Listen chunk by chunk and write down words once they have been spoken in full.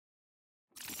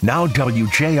Now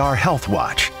WJR Health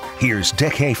Watch. Here's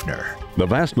Dick Hafner. The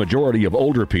vast majority of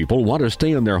older people want to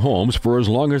stay in their homes for as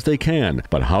long as they can,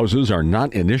 but houses are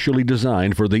not initially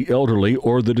designed for the elderly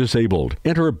or the disabled.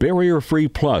 Enter Barrier Free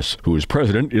Plus, whose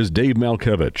president is Dave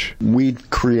Malkevich. We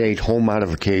create home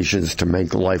modifications to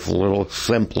make life a little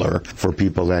simpler for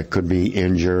people that could be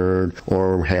injured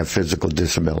or have physical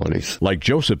disabilities. Like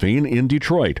Josephine in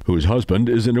Detroit, whose husband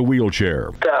is in a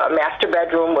wheelchair. The master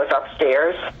bedroom was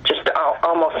upstairs, just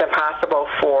almost impossible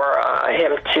for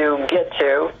him to get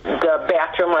to. The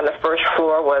bathroom on the first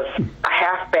floor was a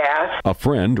half bath. A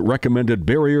friend recommended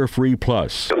Barrier Free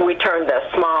Plus. We turned the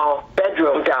small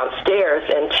bedroom downstairs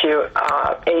into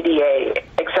ADA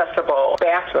accessible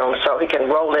bathroom so he can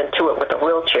roll into it with a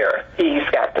wheelchair. He's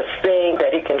got the sink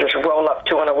that he can just roll up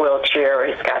to in a wheelchair.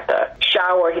 He's got the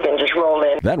shower he can just roll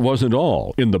in. That wasn't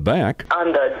all. In the back,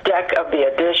 on the deck of the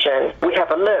addition, we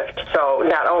have a lift. So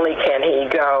not only can he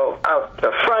go out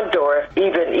the front door,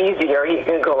 even easier, he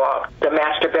can go out the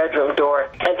master bedroom door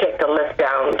and take the lift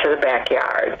down to the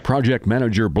backyard. Project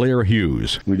manager Blair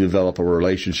Hughes. We develop a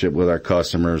relationship with our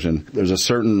customers, and there's a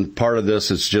certain part of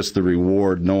this, it's just the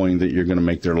reward knowing that you're going to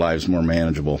make their lives more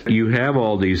manageable. You have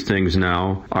all these things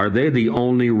now. Are they the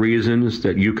only reasons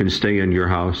that you can stay in your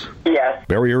house? Yes.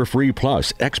 Barrier Free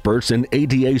Plus, experts in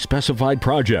ADA specified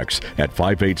projects at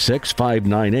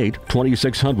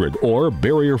 586-598-2600 or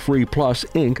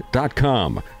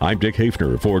barrierfreeplusinc.com. I'm Dick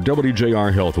Hafner for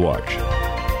WJR Health Watch.